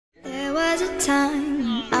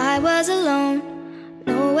time I was alone,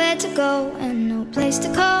 nowhere to go and no place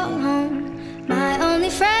to call home. My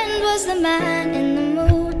only friend was the man in the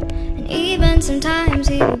moon, and even sometimes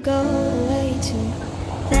he would go away too.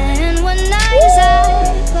 Then one night as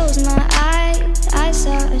I closed my eyes, I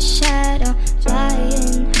saw a shadow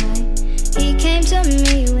flying high. He came to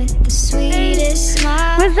me with the sweetest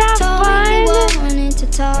smile. Was that Told fun? me he wanted to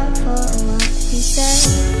talk for a while. He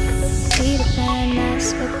said, Peter Pan,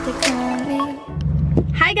 that's what they call me.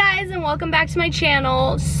 Hi guys, and welcome back to my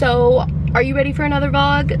channel. So are you ready for another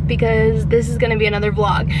vlog? Because this is gonna be another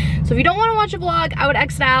vlog. So if you don't want to watch a vlog, I would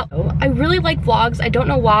exit out. I really like vlogs. I don't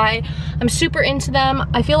know why. I'm super into them.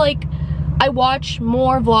 I feel like I watch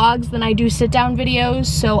more vlogs than I do sit down videos,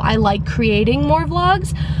 so I like creating more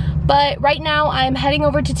vlogs. But right now I'm heading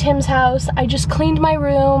over to Tim's house. I just cleaned my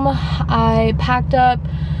room. I packed up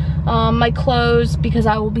my clothes because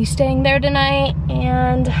I will be staying there tonight,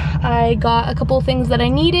 and I got a couple of things that I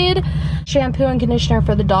needed. Shampoo and conditioner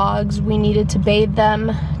for the dogs. We needed to bathe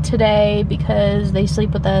them today because they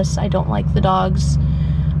sleep with us. I don't like the dogs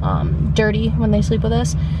dirty when they sleep with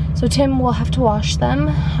us, so Tim will have to wash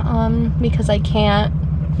them because I can't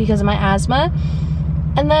because of my asthma.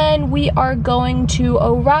 And then we are going to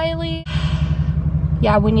O'Reilly.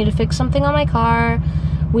 Yeah, we need to fix something on my car.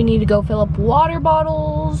 We need to go fill up water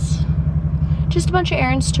bottles. Just a bunch of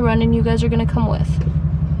errands to run, and you guys are gonna come with.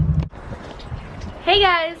 Hey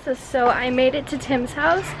guys, so I made it to Tim's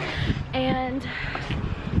house, and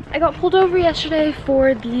I got pulled over yesterday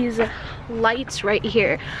for these lights right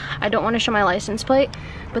here. I don't want to show my license plate,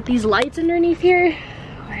 but these lights underneath here,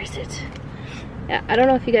 where is it? Yeah, I don't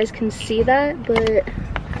know if you guys can see that, but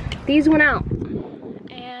these went out.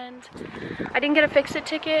 And I didn't get a fix-it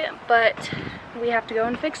ticket, but we have to go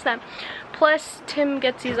and fix them. Plus, Tim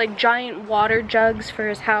gets these like giant water jugs for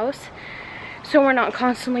his house, so we're not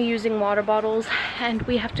constantly using water bottles, and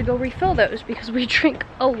we have to go refill those because we drink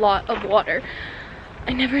a lot of water.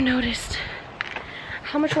 I never noticed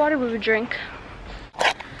how much water we would drink.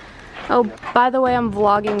 Oh, by the way, I'm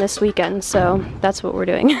vlogging this weekend, so that's what we're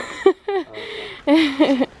doing.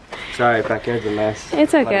 Sorry, back here's a mess.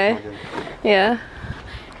 It's okay. Yeah.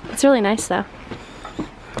 It's really nice though.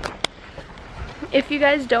 If you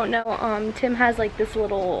guys don't know, Tim has like this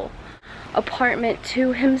little apartment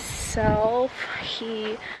to himself.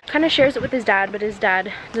 He kind of shares it with his dad, but his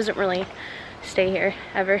dad doesn't really stay here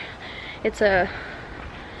ever. It's a,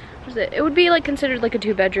 what is it? It would be like considered like a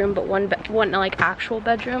 2-bedroom, but one like actual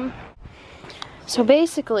bedroom. So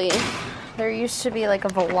basically, there used to be like a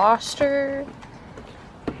Veloster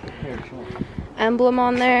emblem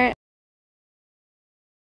on there,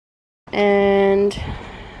 and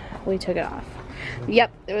we took it off.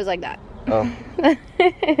 Yep, it was like that. Oh.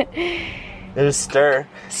 There's stir.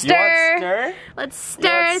 Stir. You want stir? Let's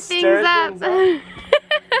stir things up.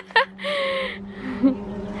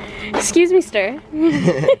 Excuse me, stir.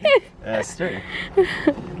 Stir.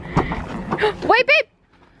 Wait, babe.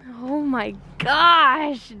 Oh my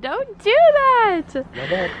gosh, don't do that. My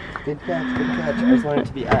bad. Good catch, good catch. I just wanted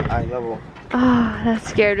to be at eye level. Oh, that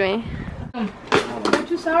scared me. They're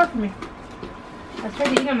too sour for me. I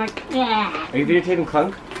tried to eat them like, yeah. Are you videotaping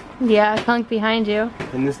Clunk? Yeah, Clunk behind you.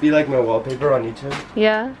 Can this be like my wallpaper on YouTube?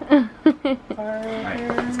 Yeah.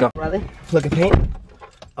 Alright, let's go. O'Reilly, look at paint.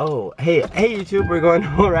 Oh, hey YouTube, we're going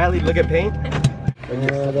to O'Reilly, look at paint.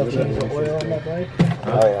 That's the oil on that bike?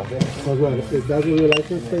 Oh yeah. So what, is that what your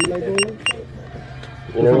license plate like on it?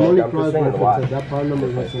 You know, only I'm just saying the watch. that part number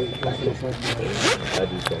was I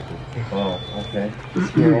do second. Oh, okay.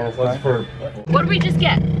 What's for? What did we just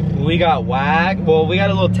get? We got wax. Well, we got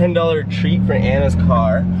a little $10 treat for Anna's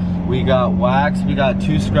car. We got wax. We got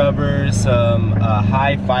 2 scrubbers, some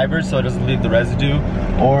high fibers so it doesn't leave the residue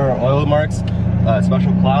or oil marks,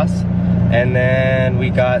 special cloths. And then we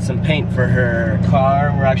got some paint for her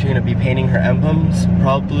car. We're actually gonna be painting her emblems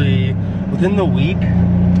probably within the week,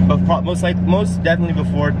 but most definitely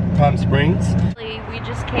before Palm Springs. We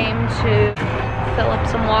just came to fill up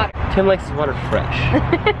some water. Tim likes his water fresh.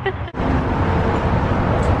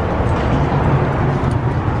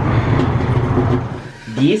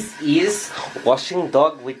 This is washing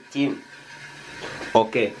dog with Tim.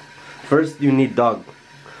 Okay, first you need dog.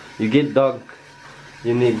 You get dog.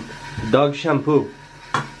 You need dog shampoo,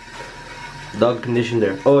 dog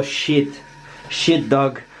conditioner. Oh shit, shit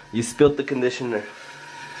dog, you spilled the conditioner.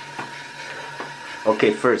 Okay,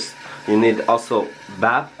 first you need also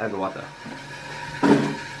bath and water.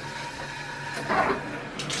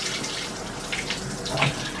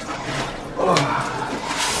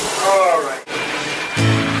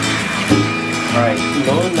 Alright,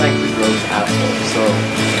 no one likes a gross asshole, so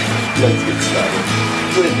let's get started.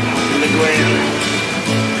 With the Oh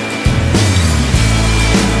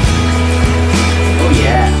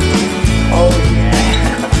yeah. Oh yeah.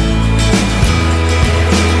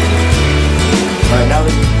 Alright, now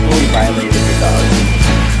that you've fully violated your dog.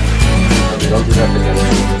 Okay, don't do that again.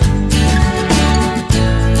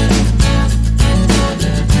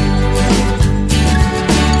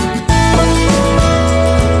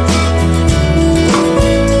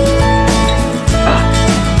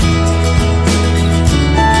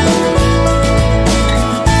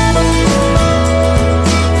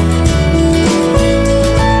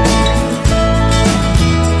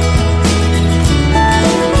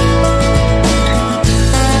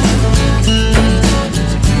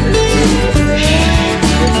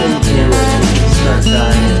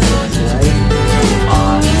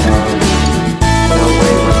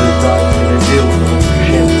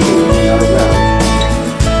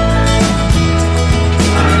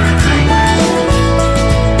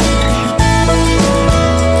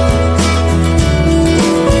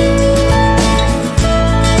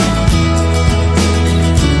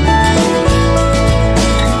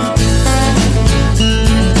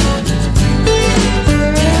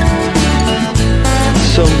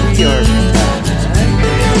 So we are back.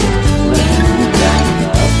 Let's move that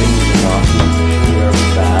up and get off the mission. We are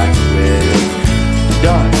back with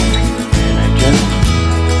Dawn. And I just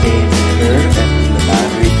bathed her and then the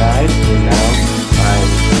battery died. So now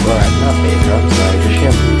I'm not bathed her, I'm sorry, I just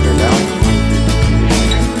shampooed her now.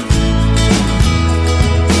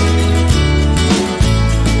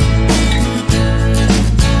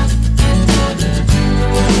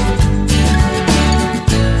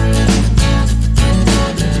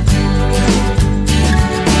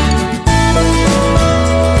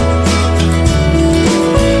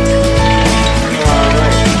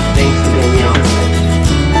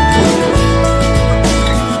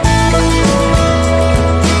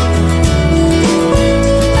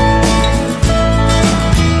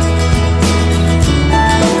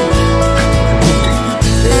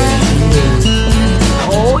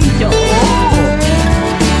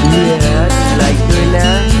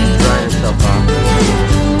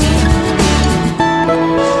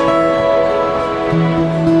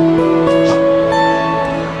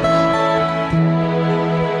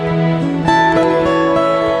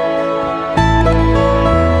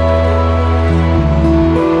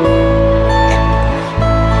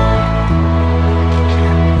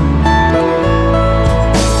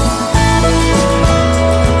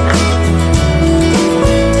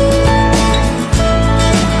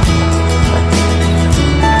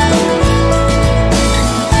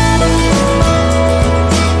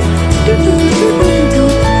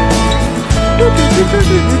 I'm going through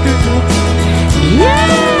the conditioner.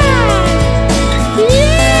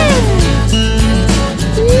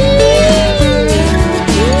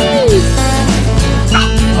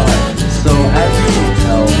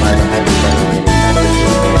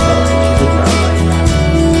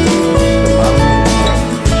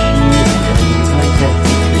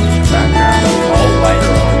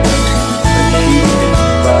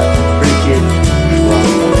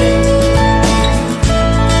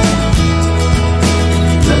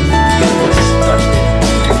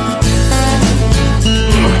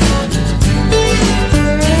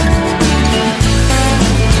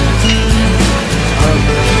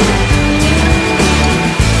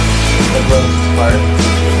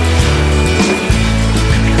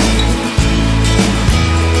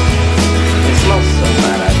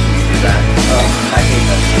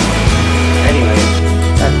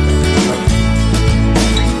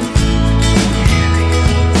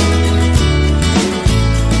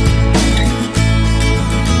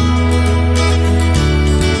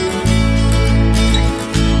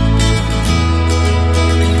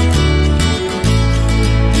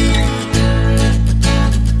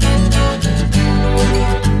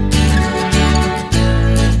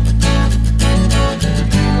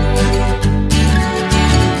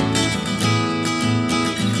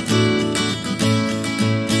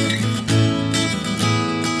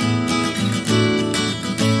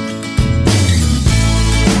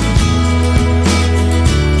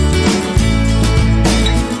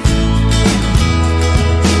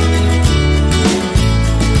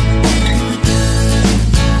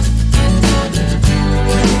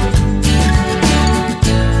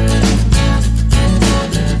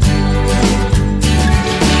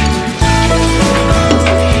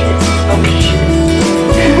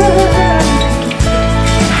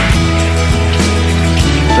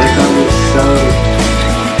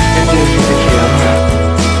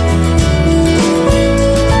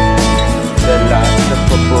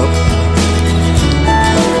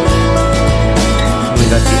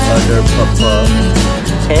 mother, papa,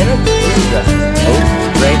 and a screwdriver. Oh,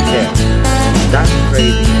 right there. That's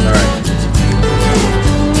crazy. Alright.